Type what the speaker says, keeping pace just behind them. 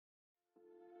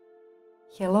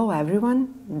Hello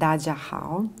everyone, Daja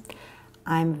Hao.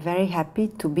 I'm very happy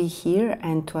to be here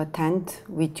and to attend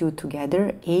with you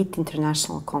together 8th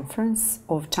International Conference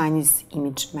of Chinese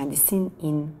Image Medicine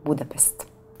in Budapest.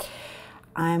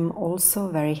 I'm also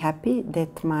very happy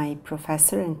that my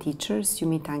professor and teacher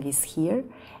Sumi Tang is here,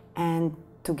 and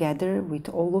together with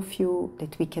all of you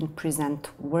that we can present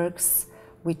works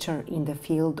which are in the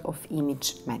field of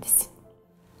image medicine.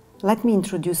 Let me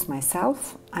introduce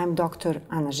myself. I'm Dr.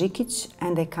 Ana Žikić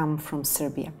and I come from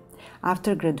Serbia.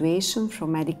 After graduation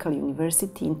from Medical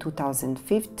University in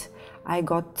 2005, I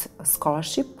got a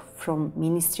scholarship from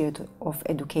Ministry of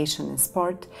Education and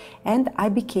Sport, and I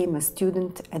became a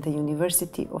student at the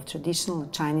University of Traditional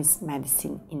Chinese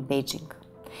Medicine in Beijing.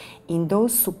 In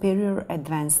those superior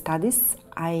advanced studies,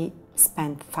 I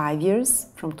spent 5 years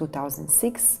from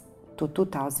 2006 to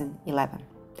 2011.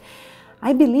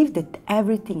 I believe that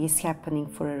everything is happening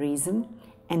for a reason,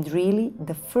 and really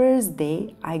the first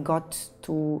day I got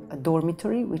to a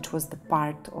dormitory, which was the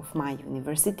part of my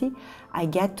university, I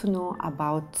get to know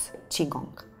about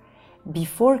Qigong.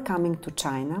 Before coming to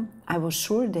China, I was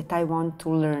sure that I want to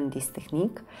learn this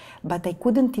technique, but I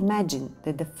couldn't imagine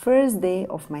that the first day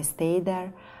of my stay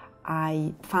there,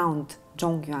 I found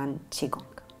Zhongyuan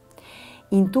Qigong.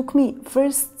 It took me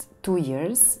first 2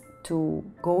 years to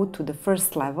go to the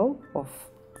first level of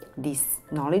this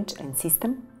knowledge and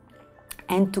system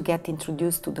and to get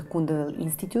introduced to the Kundawell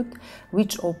Institute,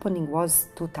 which opening was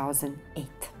 2008.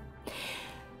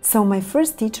 So my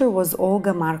first teacher was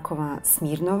Olga Markova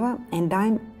Smirnova, and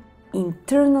I'm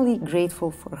internally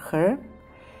grateful for her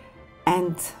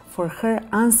and for her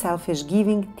unselfish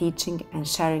giving, teaching and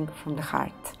sharing from the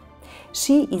heart.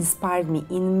 She inspired me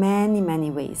in many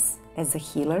ways, as a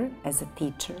healer, as a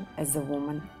teacher, as a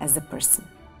woman, as a person.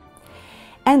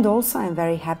 And also I'm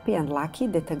very happy and lucky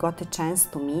that I got a chance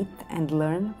to meet and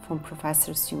learn from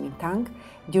Professor Sumi Tang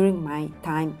during my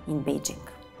time in Beijing.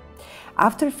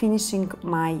 After finishing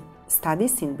my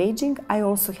studies in Beijing, I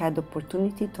also had the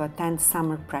opportunity to attend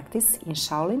summer practice in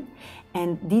Shaolin,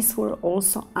 and these were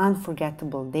also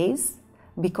unforgettable days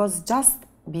because just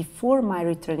before my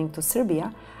returning to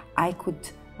Serbia, I could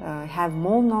have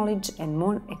more knowledge and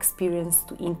more experience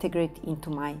to integrate into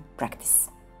my practice.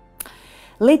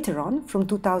 Later on, from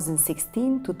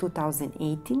 2016 to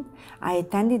 2018, I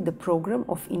attended the program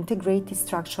of Integrated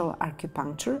Structural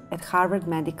Acupuncture at Harvard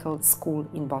Medical School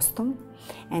in Boston,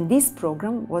 and this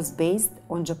program was based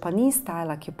on Japanese-style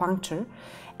acupuncture,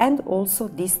 and also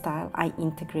this style I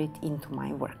integrate into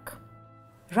my work.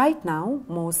 Right now,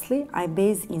 mostly I'm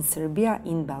based in Serbia,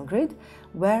 in Belgrade,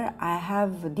 where I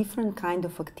have different kind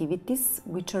of activities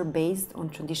which are based on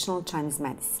traditional Chinese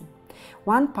medicine.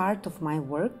 One part of my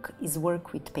work is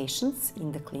work with patients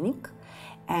in the clinic,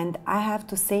 and I have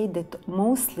to say that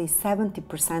mostly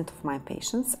 70% of my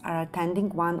patients are attending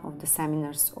one of the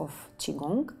seminars of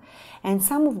Qigong, and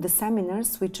some of the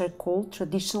seminars which are called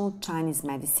Traditional Chinese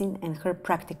Medicine and her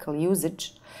practical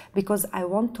usage, because I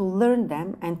want to learn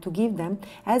them and to give them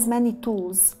as many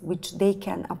tools which they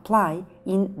can apply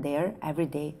in their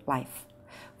everyday life.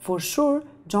 For sure,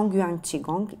 Zhongyuan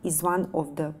Qigong is one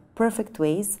of the perfect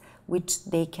ways which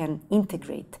they can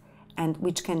integrate and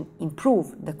which can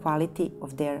improve the quality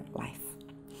of their life.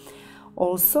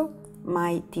 Also,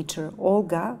 my teacher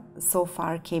Olga so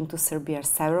far came to Serbia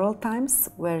several times,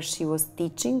 where she was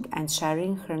teaching and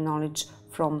sharing her knowledge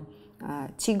from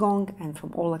Qigong and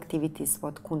from all activities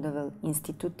what Kundawell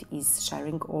Institute is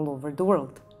sharing all over the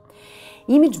world.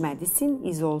 Image medicine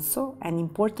is also an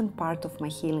important part of my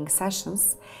healing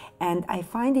sessions, and I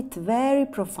find it very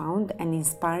profound and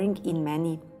inspiring in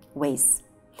many ways.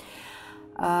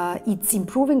 It's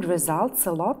improving results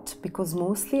a lot because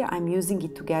mostly I'm using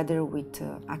it together with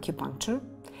acupuncture,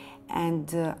 and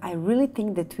I really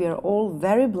think that we are all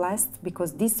very blessed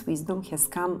because this wisdom has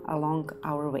come along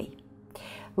our way.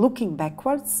 Looking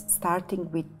backwards, starting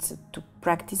with to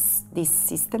practice this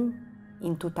system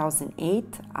in 2008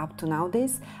 up to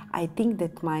nowadays, I think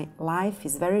that my life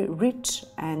is very rich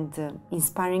and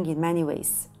inspiring in many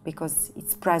ways because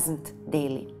it's present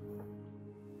daily.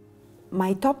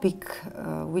 My topic,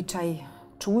 which I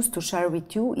choose to share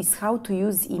with you, is how to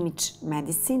use image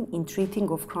medicine in treating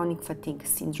of chronic fatigue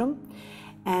syndrome.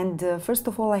 And first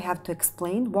of all, I have to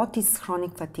explain what is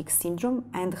chronic fatigue syndrome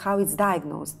and how it's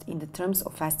diagnosed in the terms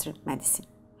of Western medicine.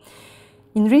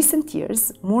 In recent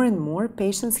years, more and more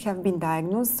patients have been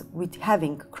diagnosed with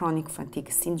having chronic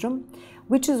fatigue syndrome,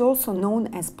 which is also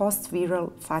known as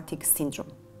post-viral fatigue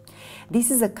syndrome. This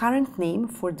is a current name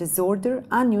for disorder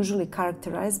unusually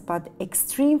characterized by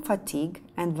extreme fatigue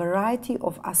and variety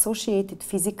of associated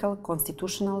physical,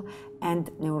 constitutional,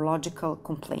 and neurological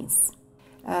complaints.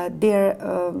 There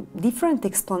are different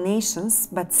explanations,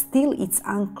 but still it's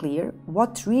unclear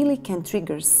what really can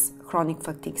trigger chronic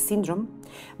fatigue syndrome,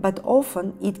 but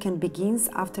often it can begin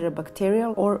after a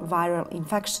bacterial or viral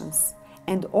infections,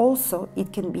 and also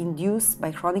it can be induced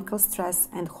by chronic stress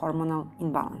and hormonal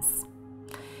imbalance.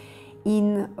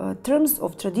 In terms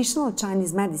of traditional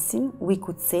Chinese medicine, we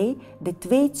could say that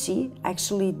VIII,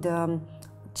 actually the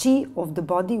qi of the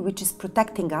body which is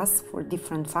protecting us for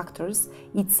different factors,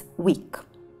 it's weak.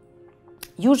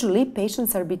 Usually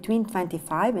patients are between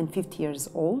 25 and 50 years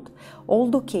old,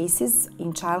 although cases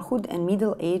in childhood and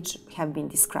middle age have been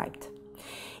described.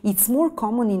 It's more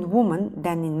common in women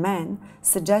than in men,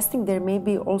 suggesting there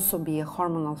may also be a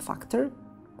hormonal factor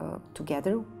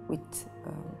together with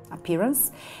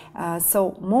appearance.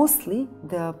 So mostly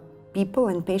the people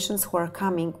and patients who are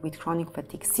coming with chronic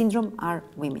fatigue syndrome are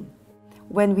women.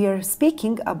 When we are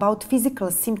speaking about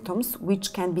physical symptoms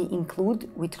which can be included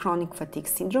with chronic fatigue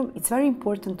syndrome, it's very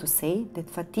important to say that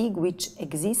fatigue which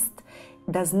exists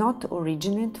does not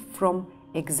originate from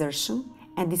exertion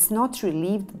and is not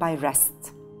relieved by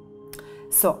rest.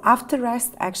 So after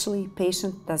rest, actually,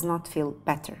 patient does not feel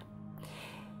better.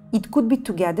 It could be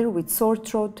together with sore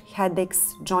throat,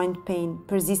 headaches, joint pain,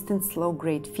 persistent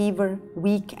low-grade fever,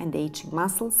 weak and aching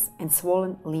muscles, and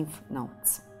swollen lymph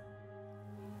nodes.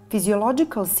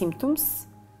 Physiological symptoms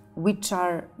which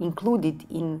are included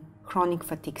in chronic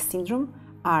fatigue syndrome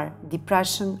are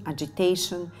depression,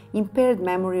 agitation, impaired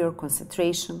memory or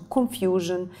concentration,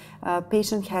 confusion,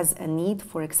 patient has a need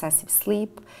for excessive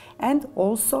sleep, and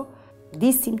also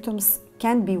these symptoms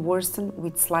can be worsened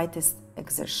with slightest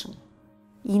exertion.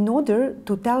 In order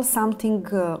to tell something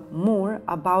more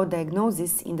about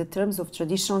diagnosis in the terms of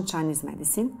traditional Chinese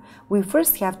medicine, we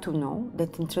first have to know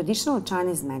that in traditional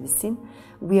Chinese medicine,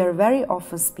 we are very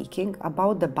often speaking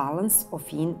about the balance of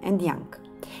yin and yang.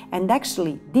 And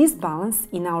actually, this balance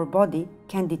in our body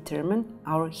can determine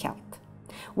our health.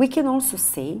 We can also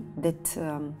say that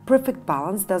perfect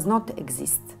balance does not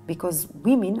exist because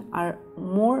women are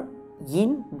more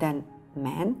yin than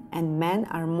men and men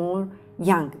are more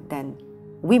yang than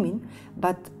women,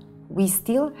 but we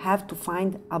still have to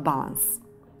find a balance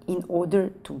in order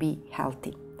to be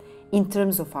healthy in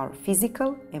terms of our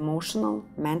physical, emotional,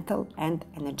 mental and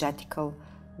energetical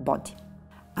body.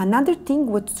 Another thing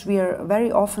which we are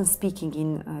very often speaking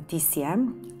in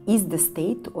TCM is the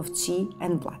state of qi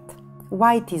and blood.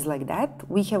 Why it is like that?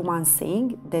 We have one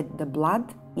saying that the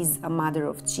blood is a mother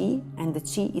of qi and the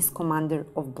qi is commander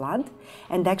of blood,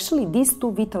 and actually these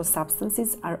two vital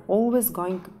substances are always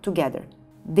going together.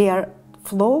 Their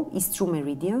flow is through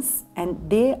meridians and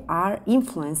they are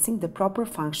influencing the proper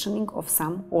functioning of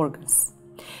some organs.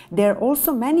 There are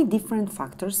also many different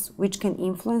factors which can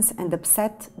influence and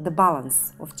upset the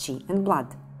balance of qi and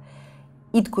blood.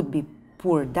 It could be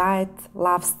poor diet,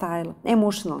 lifestyle,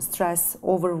 emotional stress,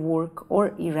 overwork,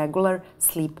 or irregular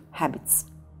sleep habits.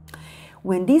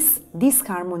 When this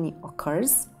disharmony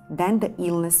occurs, then the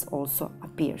illness also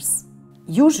appears.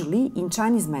 Usually in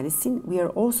Chinese medicine, we are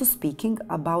also speaking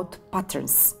about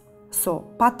patterns.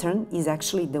 So pattern is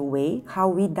actually the way how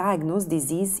we diagnose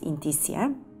disease in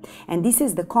TCM, and this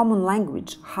is the common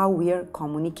language how we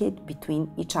communicate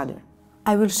between each other.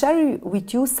 I will share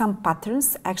with you some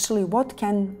patterns, actually what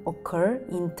can occur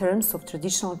in terms of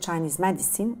traditional Chinese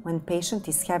medicine when patient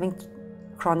is having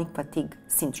chronic fatigue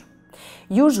syndrome.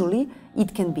 Usually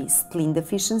it can be spleen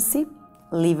deficiency,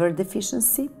 liver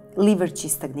deficiency, liver qi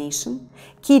stagnation,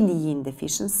 kidney yin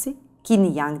deficiency,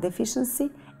 kidney yang deficiency,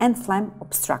 and phlegm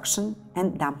obstruction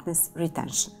and dampness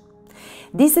retention.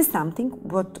 This is something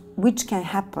which can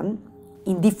happen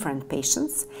in different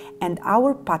patients, and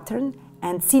our pattern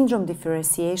and syndrome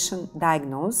differentiation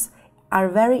diagnosis are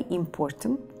very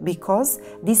important because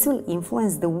this will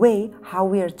influence the way how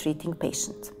we are treating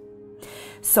patients.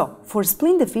 So, for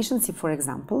spleen deficiency, for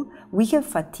example, we have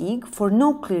fatigue for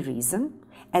no clear reason,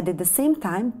 and at the same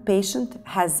time, patient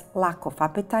has lack of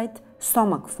appetite,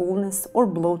 stomach fullness, or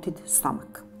bloated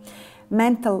stomach.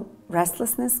 Mental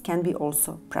restlessness can be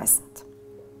also present.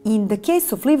 In the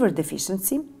case of liver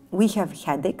deficiency, we have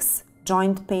headaches,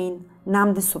 joint pain,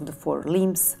 numbness of the four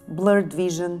limbs, blurred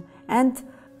vision, and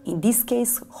in this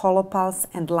case, hollow pulse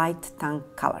and light tongue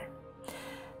color.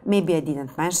 Maybe I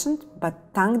didn't mention,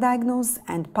 but tongue diagnosis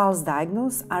and pulse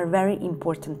diagnosis are very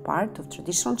important part of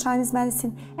traditional Chinese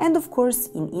medicine, and of course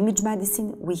in image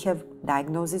medicine we have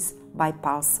diagnosis by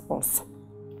pulse also.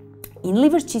 In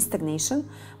liver qi stagnation,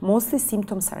 mostly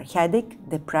symptoms are headache,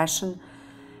 depression,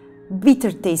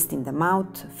 bitter taste in the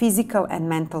mouth, physical and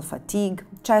mental fatigue,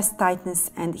 chest tightness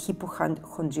and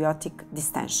hypochondriotic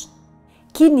distension.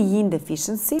 Kidney yin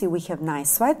deficiency, we have night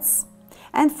sweats,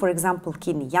 And for example,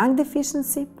 kidney yang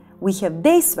deficiency, we have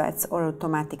day sweats or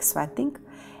automatic sweating,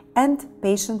 and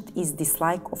patient is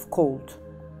dislike of cold.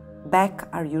 Back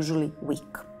are usually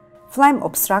weak. Phlegm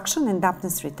obstruction and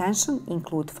dampness retention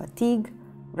include fatigue,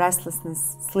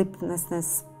 restlessness,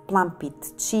 sleeplessness, plump pit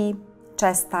chi,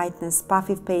 chest tightness,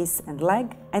 puffy face and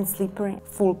leg, and slippery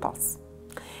full pulse.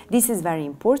 This is very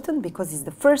important because it's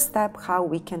the first step how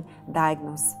we can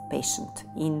diagnose patient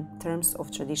in terms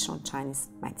of traditional Chinese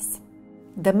medicine.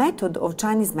 The method of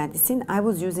Chinese medicine I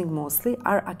was using mostly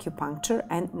are acupuncture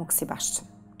and moxibustion.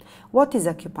 What is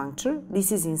acupuncture?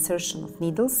 This is insertion of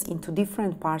needles into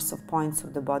different parts of points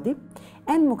of the body,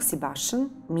 and moxibustion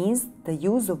means the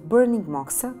use of burning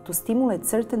moxa to stimulate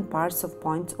certain parts of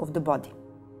points of the body.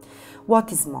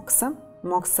 What is moxa?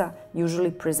 Moxa,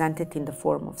 usually presented in the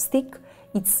form of stick,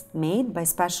 it's made by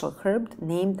special herb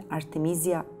named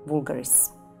Artemisia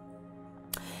vulgaris.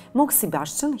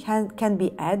 Moxibustion can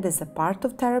be added as a part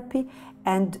of therapy,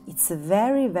 and it's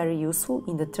very, very useful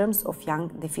in the terms of yang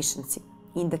deficiency,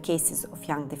 in the cases of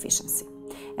yang deficiency,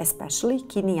 especially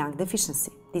kidney yang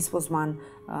deficiency. This was one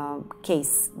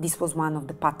case, this was one of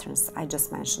the patterns I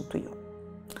just mentioned to you.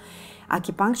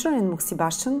 Acupuncture and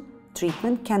moxibustion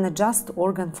treatment can adjust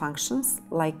organ functions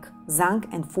like Zhang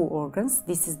and Fu organs.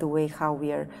 This is the way how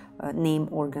we are name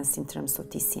organs in terms of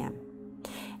TCM.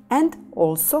 And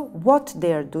also what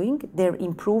they are doing, they're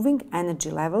improving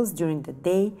energy levels during the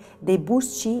day, they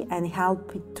boost qi and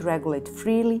help it to regulate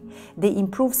freely, they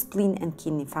improve spleen and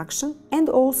kidney function, and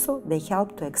also they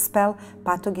help to expel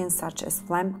pathogens such as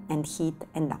phlegm and heat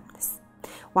and dampness.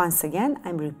 Once again,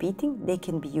 I'm repeating, they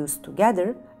can be used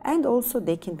together and also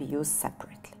they can be used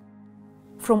separately.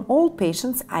 From all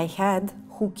patients I had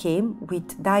who came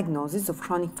with diagnosis of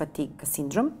chronic fatigue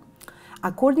syndrome,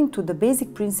 according to the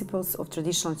basic principles of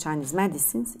traditional Chinese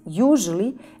medicines,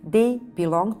 usually they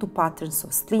belong to patterns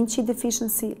of spleen qi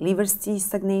deficiency, liver qi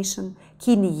stagnation,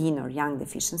 kidney yin or yang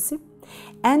deficiency.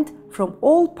 And from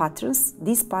all patterns,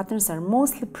 these patterns are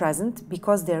mostly present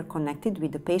because they are connected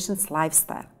with the patient's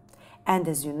lifestyle. And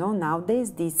as you know,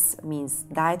 nowadays, this means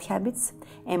diet habits,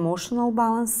 emotional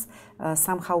balance.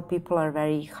 Somehow people are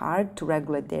very hard to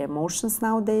regulate their emotions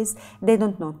nowadays. They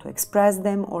don't know to express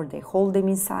them, or they hold them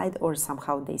inside, or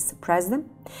somehow they suppress them.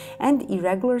 And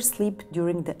irregular sleep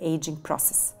during the aging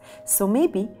process. So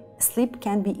maybe sleep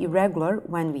can be irregular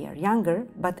when we are younger,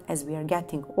 but as we are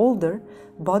getting older,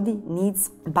 body needs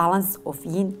balance of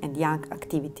yin and yang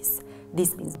activities.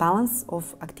 This means balance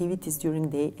of activities during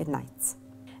day and nights.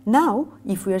 Now,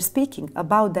 if we are speaking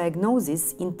about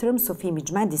diagnosis in terms of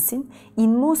image medicine,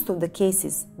 in most of the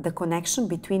cases the connection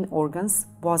between organs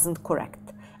wasn't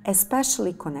correct,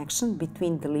 especially connection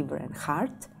between the liver and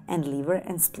heart and liver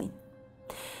and spleen.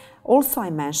 Also,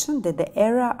 I mentioned that the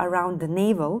area around the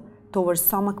navel towards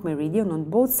stomach meridian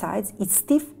on both sides is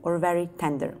stiff or very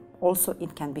tender. Also,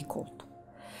 it can be cold.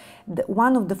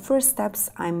 One of the first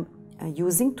steps I'm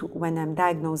using when I'm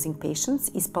diagnosing patients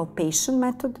is palpation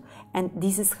method, and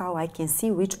this is how I can see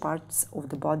which parts of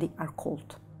the body are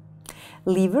cold.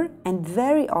 Liver and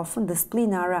very often the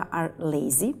spleen area are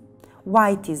lazy.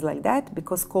 Why it is like that?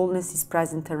 Because coldness is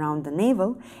present around the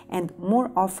navel and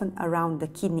more often around the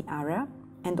kidney area.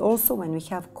 And also when we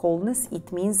have coldness,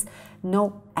 it means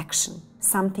no action.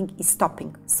 Something is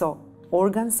stopping. So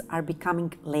organs are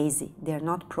becoming lazy. They are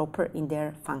not proper in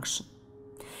their function.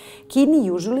 Kidney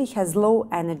usually has low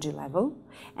energy level,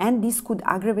 and this could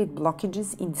aggravate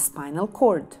blockages in the spinal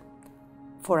cord.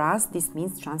 For us, this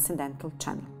means transcendental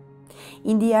channel.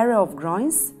 In the area of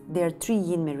groins, there are 3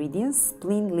 yin meridians,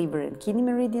 spleen, liver and kidney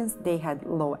meridians. They had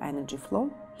low energy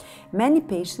flow. Many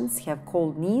patients have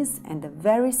cold knees and a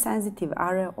very sensitive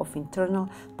area of internal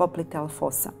popliteal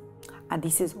fossa. And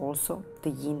this is also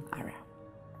the yin area.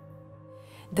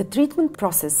 The treatment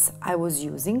process I was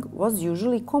using was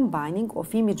usually combining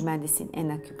of image medicine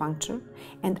and acupuncture,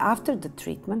 and after the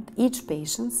treatment each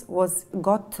patient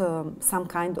got some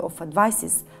kind of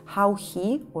advices how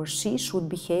he or she should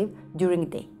behave during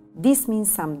the day. This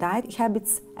means some diet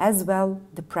habits as well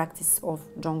the practice of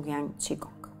Zhongyang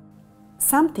Qigong.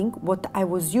 Something what I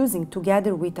was using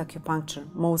together with acupuncture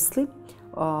mostly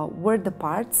were the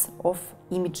parts of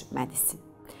image medicine.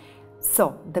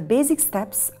 So, the basic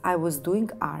steps I was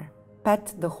doing are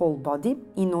pat the whole body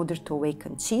in order to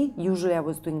awaken qi. Usually I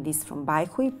was doing this from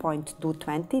Baihui, point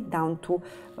 220, down to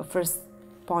first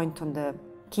point on the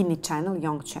kidney channel,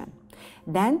 Yongquan.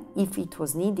 Then, if it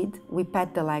was needed, we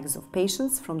pat the legs of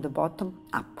patients from the bottom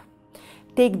up.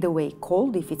 Take the way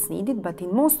cold if it's needed, but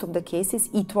in most of the cases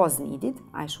it was needed,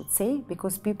 I should say,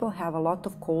 because people have a lot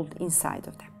of cold inside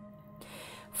of them.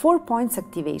 4 points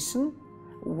activation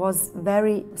was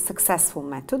very successful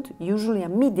method. Usually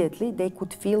immediately they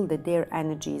could feel that their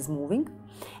energy is moving,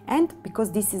 and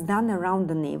because this is done around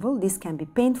the navel, this can be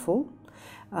painful,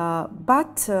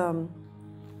 but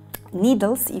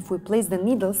needles, if we place the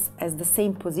needles as the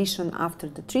same position after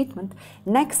the treatment,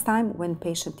 next time when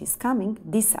patient is coming,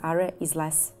 this area is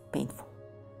less painful.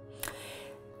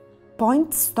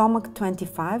 Point stomach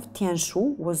 25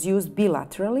 Tianshu was used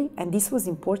bilaterally, and this was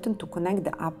important to connect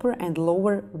the upper and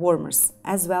lower warmers,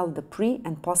 as well the pre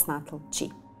and postnatal chi.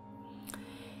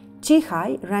 Chi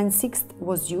Hai Ren 6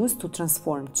 was used to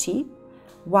transform chi,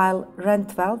 while Ren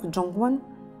 12 Zhongguan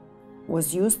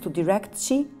was used to direct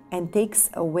chi and takes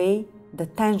away the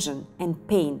tension and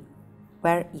pain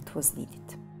where it was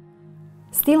needed.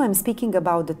 Still, I'm speaking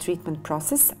about the treatment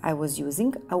process I was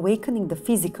using. Awakening the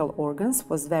physical organs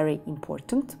was very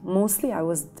important. Mostly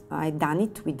I done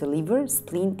it with the liver,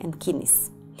 spleen and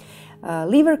kidneys.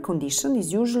 Liver condition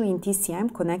is usually in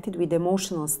TCM connected with the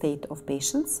emotional state of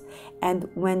patients, and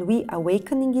when we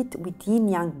awakening it with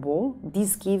yin-yang ball,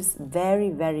 this gives very,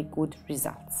 very good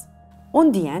results.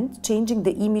 On the end, changing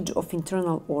the image of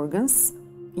internal organs,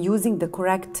 using the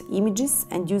correct images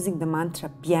and using the mantra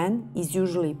Bien is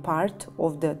usually part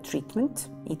of the treatment.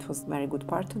 It was a very good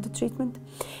part of the treatment.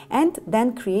 And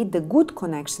then create the good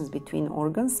connections between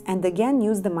organs and again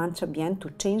use the mantra Bien to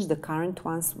change the current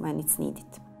ones when it's needed.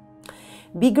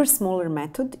 Bigger, smaller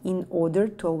method in order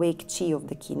to awake chi of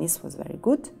the kidneys was very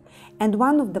good. And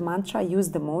one of the mantra I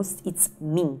use the most, it's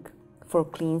Ming, for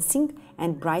cleansing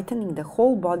and brightening the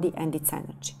whole body and its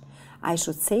energy. I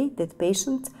should say that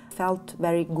patient felt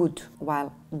very good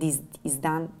while this is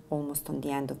done almost on the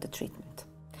end of the treatment.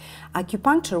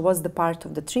 Acupuncture was the part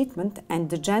of the treatment, and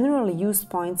the generally used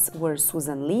points were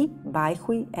Susan Lee,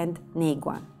 Baihui and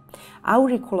Neiguan.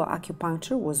 Auricular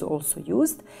acupuncture was also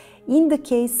used. In the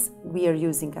case we are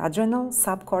using adrenal,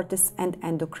 subcortex and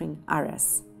endocrine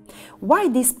areas. Why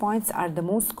these points are the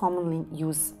most commonly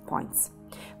used points?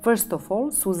 First of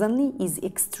all, Susan Lee is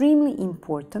extremely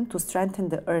important to strengthen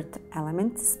the earth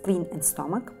element, spleen and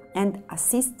stomach, and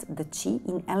assist the chi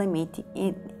in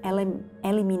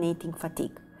eliminating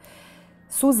fatigue.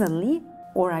 Susan Lee,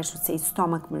 or I should say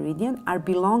stomach meridian, are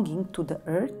belonging to the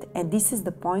earth, and this is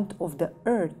the point of the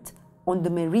earth on the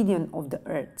meridian of the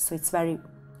earth, so it's very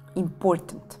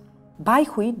important.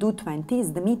 Baihui Du 20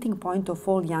 is the meeting point of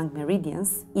all yang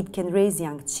meridians. It can raise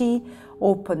yang qi,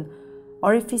 open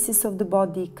orifices of the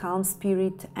body, calm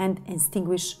spirit, and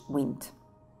extinguish wind.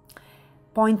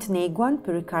 Point Neiguan,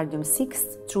 pericardium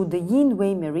 6, through the yin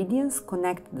wei meridians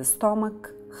connect the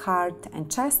stomach, heart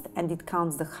and chest, and it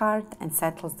calms the heart and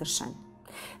settles the shen.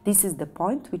 This is the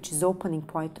point which is opening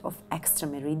point of extra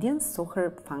meridians, so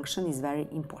her function is very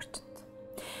important.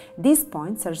 These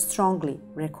points are strongly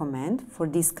recommended for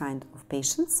this kind of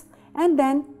patients, and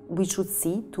then we should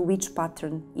see to which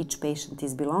pattern each patient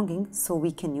is belonging, so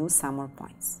we can use some more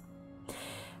points.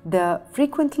 The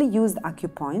frequently used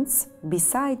acupoints,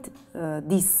 beside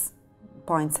these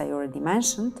points I already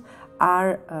mentioned,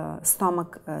 are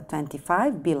stomach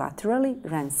 25 bilaterally,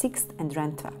 Ren 6 and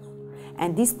Ren 12.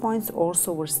 And these points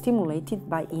also were stimulated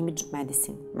by image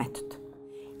medicine method.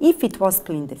 If it was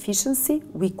spleen deficiency,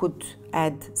 we could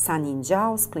add San Yin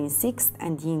Jiao, spleen 6,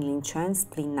 and Yin Lin Chuan,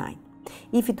 spleen 9.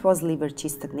 If it was liver qi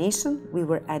stagnation, we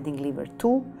were adding liver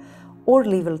 2 or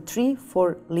liver 3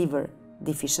 for liver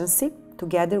deficiency,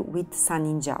 together with San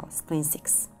Yin Jiao, spleen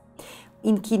 6.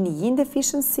 In kidney yin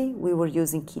deficiency, we were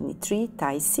using kidney 3,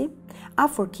 Tai Si.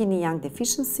 For kidney yang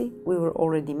deficiency, we were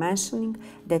already mentioning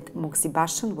that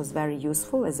moxibustion was very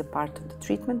useful as a part of the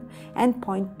treatment, and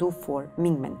point Du 4,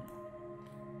 Mingmen.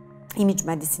 Image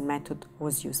medicine method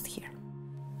was used here.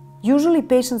 Usually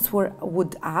patients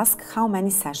would ask how many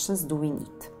sessions do we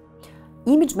need.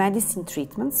 Image medicine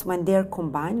treatments, when they are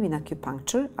combined with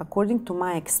acupuncture, according to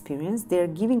my experience, they are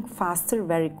giving faster,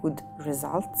 very good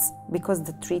results because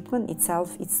the treatment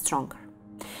itself is stronger.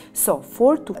 So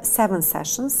 4 to 7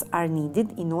 sessions are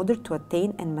needed in order to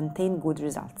attain and maintain good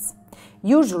results.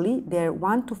 Usually they are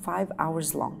 1 to 5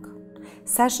 hours long.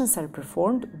 Sessions are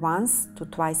performed once to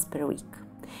twice per week.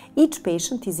 Each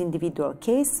patient is individual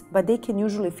case, but they can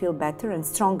usually feel better and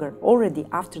stronger already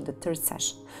after the 3rd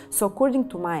session. So according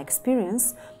to my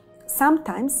experience,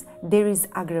 sometimes there is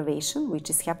aggravation which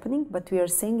is happening, but we are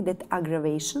saying that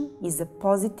aggravation is a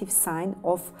positive sign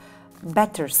of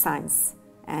better signs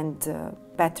and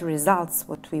better results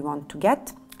what we want to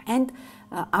get. And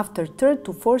after 3rd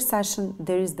to 4th session,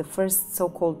 there is the first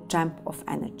so-called jump of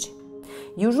energy.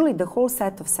 Usually the whole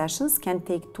set of sessions can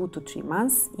take 2 to 3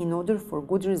 months in order for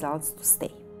good results to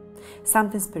stay.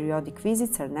 Sometimes periodic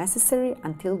visits are necessary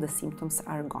until the symptoms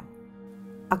are gone.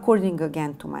 According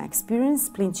again to my experience,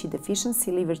 spleen Qi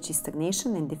deficiency, liver Qi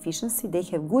stagnation and deficiency, they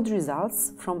have good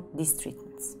results from these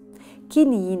treatments.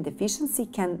 Kidney yin deficiency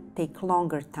can take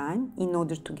longer time in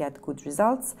order to get good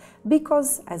results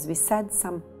because, as we said,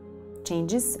 some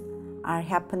changes are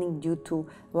happening due to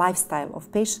lifestyle of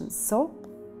patients. So,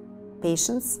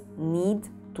 patients need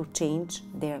to change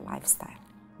their lifestyle.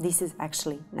 This is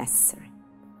actually necessary.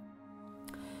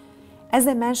 As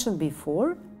I mentioned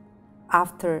before,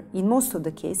 in most of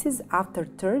the cases, after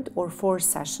third or fourth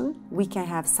session, we can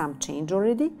have some change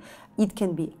already. It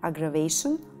can be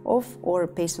aggravation or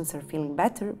patients are feeling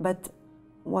better, but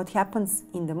what happens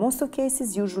in the most of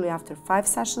cases, usually after 5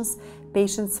 sessions,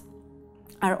 patients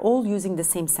are all using the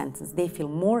same sentence. They feel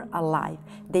more alive,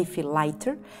 they feel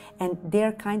lighter, and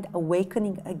they're kind of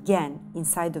awakening again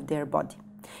inside of their body.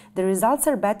 The results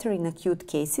are better in acute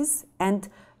cases, and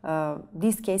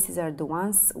these cases are the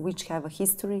ones which have a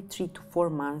history 3 to 4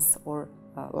 months or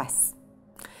less.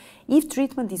 If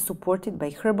treatment is supported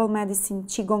by herbal medicine,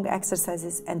 Qigong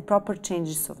exercises, and proper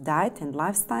changes of diet and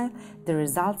lifestyle, the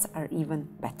results are even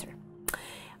better.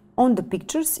 On the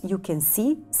pictures, you can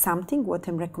see something what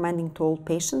I'm recommending to all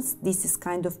patients. This is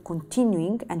kind of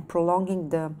continuing and prolonging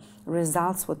the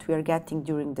results what we are getting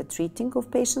during the treating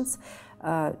of patients.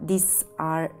 These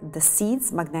are the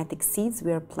seeds, magnetic seeds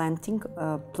we are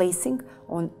placing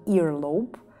on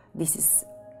earlobe. This is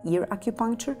ear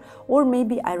acupuncture, or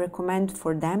maybe I recommend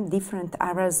for them different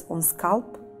areas on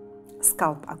scalp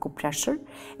acupressure,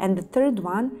 and the third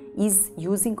one is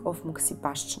using of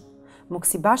moxibustion.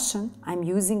 Moxibustion I'm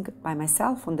using by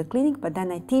myself on the clinic, but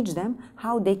then I teach them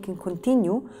how they can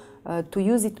continue to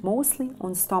use it mostly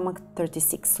on stomach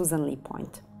 36, Susan Lee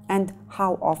point, and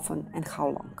how often and how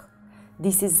long.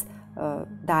 This is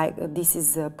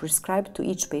prescribed to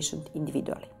each patient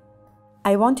individually.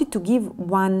 I wanted to give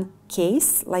one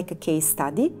case, like a case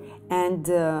study, and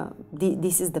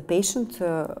this is the patient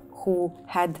who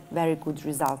had very good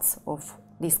results of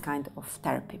this kind of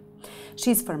therapy.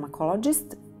 She's a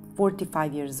pharmacologist,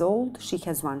 45 years old, she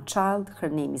has 1 child, her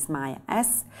name is Maya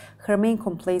S. Her main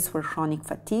complaints were chronic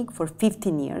fatigue for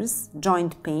 15 years,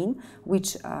 joint pain,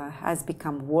 which has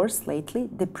become worse lately,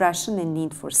 depression and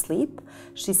need for sleep.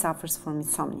 She suffers from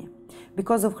insomnia.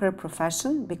 Because of her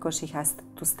profession, because she has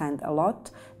to stand a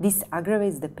lot, this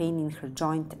aggravates the pain in her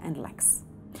joint and legs.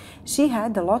 She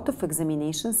had a lot of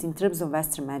examinations in terms of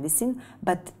Western medicine,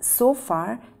 but so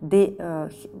far they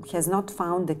has not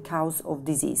found the cause of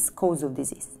disease.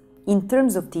 In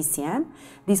terms of TCM,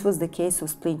 this was the case of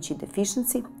spleen Qi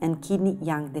deficiency and kidney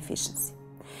yang deficiency.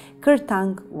 Her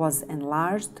tongue was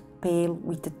enlarged, pale,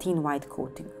 with a thin white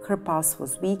coating. Her pulse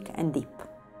was weak and deep.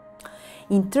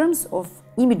 In terms of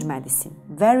image medicine,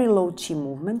 very low Qi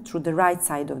movement through the right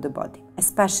side of the body,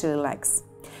 especially legs.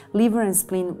 Liver and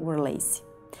spleen were lazy.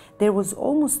 There was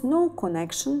almost no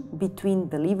connection between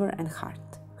the liver and heart.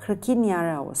 Her kidney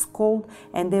area was cold,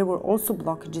 and there were also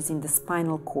blockages in the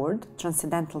spinal cord.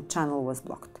 Transcendental channel was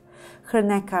blocked. Her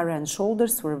neck area and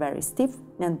shoulders were very stiff,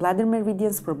 and bladder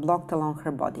meridians were blocked along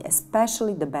her body,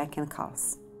 especially the back and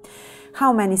calves.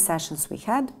 How many sessions we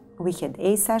had? We had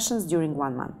 8 sessions during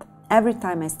 1 month. Every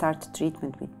time I started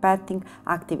treatment with patting,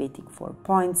 activating 4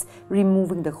 points,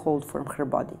 removing the hold from her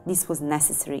body. This was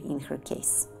necessary in her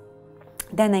case.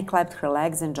 Then I clamped her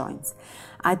legs and joints.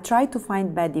 I tried to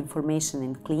find bad information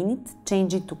and clean it,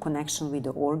 change it to connection with the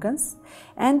organs,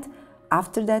 and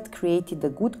after that created the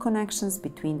good connections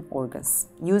between organs,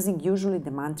 using usually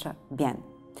the mantra Bien.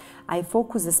 I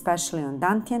focus especially on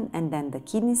Dantian and then the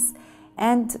kidneys,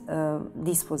 and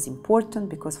this was important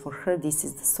because for her this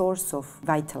is the source of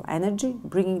vital energy,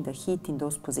 bringing the heat in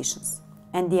those positions.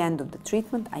 At the end of the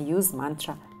treatment, I used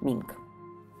mantra Ming.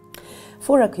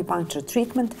 For acupuncture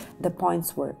treatment, the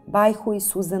points were Bai Hui,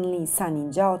 Susan Lee,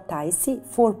 San Jiao, Tai Si,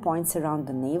 4 points around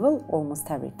the navel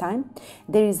almost every time.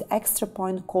 There is extra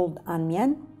point called An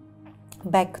Mian,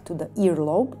 back to the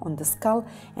earlobe on the skull,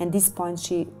 and this point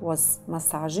she was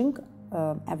massaging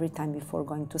every time before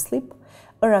going to sleep.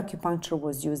 Her acupuncture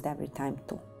was used every time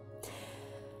too.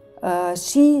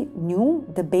 She knew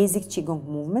the basic Qigong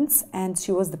movements, and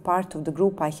she was the part of the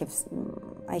group.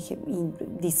 In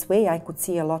this way I could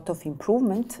see a lot of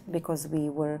improvement because we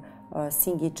were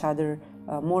seeing each other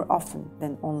more often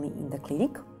than only in the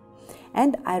clinic.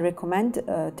 And I recommend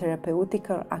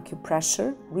therapeutical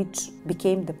acupressure, which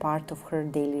became the part of her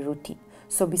daily routine.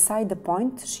 So beside the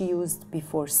point she used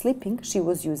before sleeping, she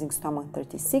was using stomach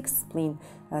 36, spleen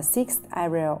 6th,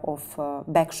 area of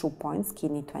back shoe points,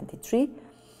 kidney 23,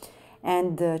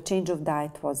 and change of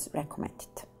diet was recommended.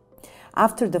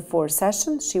 After the 4th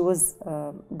session,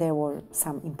 there were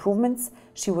some improvements.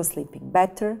 She was sleeping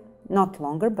better, not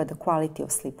longer, but the quality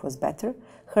of sleep was better.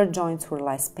 Her joints were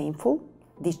less painful.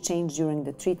 This changed during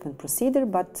the treatment procedure,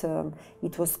 but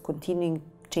it was continuing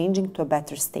changing to a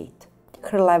better state.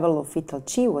 Her level of vital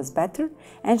chi was better,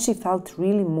 and she felt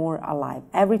really more alive.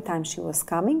 Every time she was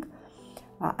coming,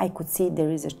 I could see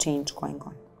there is a change going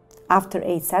on. After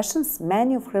 8 sessions,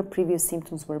 many of her previous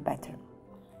symptoms were better.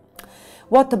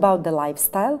 What about the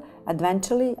lifestyle?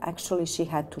 Eventually, actually, she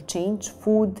had to change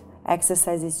food,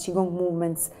 exercises, qigong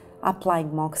movements, applying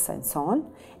moxa and so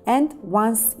on. And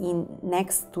once in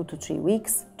next 2 to 3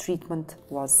 weeks, treatment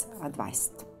was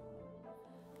advised.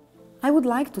 I would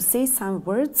like to say some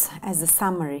words as a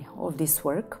summary of this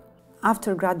work.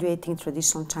 After graduating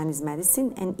traditional Chinese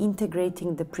medicine and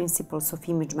integrating the principles of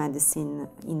image medicine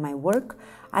in my work,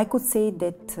 I could say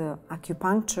that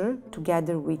acupuncture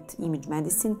together with image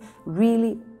medicine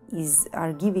really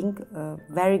are giving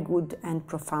very good and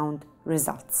profound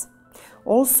results.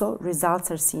 Also, results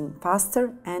are seen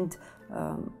faster and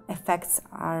effects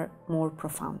are more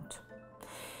profound.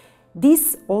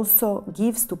 This also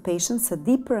gives to patients a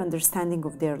deeper understanding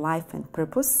of their life and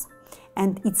purpose,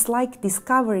 and it's like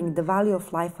discovering the value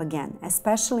of life again,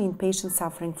 especially in patients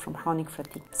suffering from chronic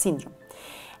fatigue syndrome.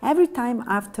 Every time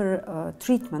after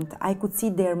treatment, I could see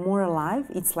they're more alive.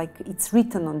 It's like it's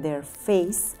written on their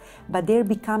face, but they're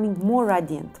becoming more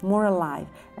radiant, more alive.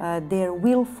 Their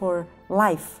will for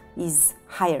life is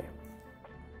higher.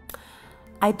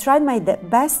 I tried my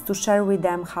best to share with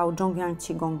them how Zhongyang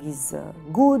Qigong is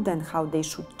good and how they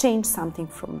should change something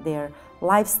from their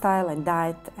lifestyle and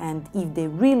diet, and if they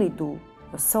really do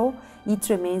so, it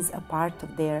remains a part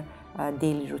of their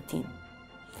daily routine.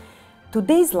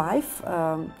 Today's life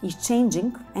is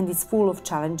changing and it's full of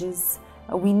challenges.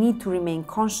 We need to remain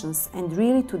conscious and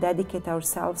really to dedicate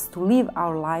ourselves to live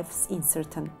our lives in a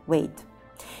certain way.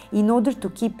 In order to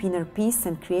keep inner peace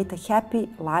and create a happy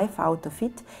life out of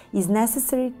it, is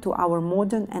necessary to our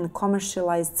modern and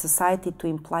commercialized society to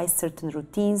imply certain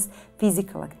routines,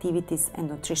 physical activities and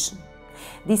nutrition.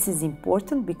 This is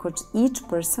important because each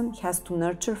person has to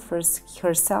nurture first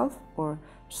herself or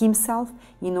himself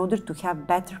in order to have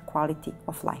better quality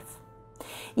of life.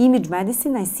 Image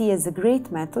medicine I see as a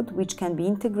great method which can be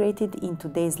integrated in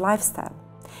today's lifestyle.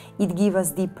 It gives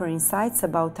us deeper insights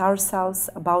about ourselves,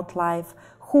 about life,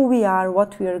 who we are,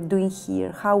 what we are doing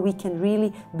here, how we can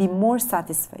really be more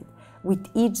satisfied with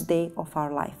each day of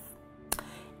our life.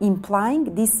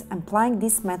 Applying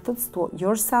these methods to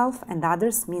yourself and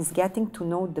others means getting to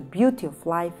know the beauty of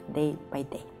life day by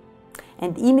day.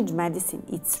 And image medicine,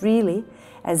 it's really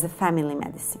as a family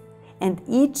medicine. And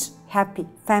each happy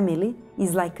family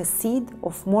is like a seed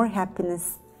of more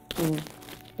happiness in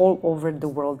all over the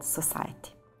world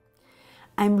society.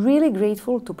 I'm really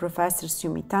grateful to Professors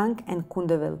Yumi Tang and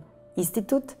Kundawell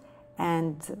Institute,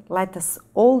 and let us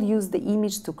all use the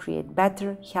image to create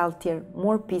better, healthier,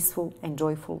 more peaceful and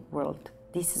joyful world.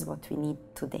 This is what we need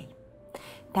today.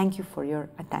 Thank you for your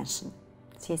attention.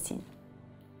 谢谢。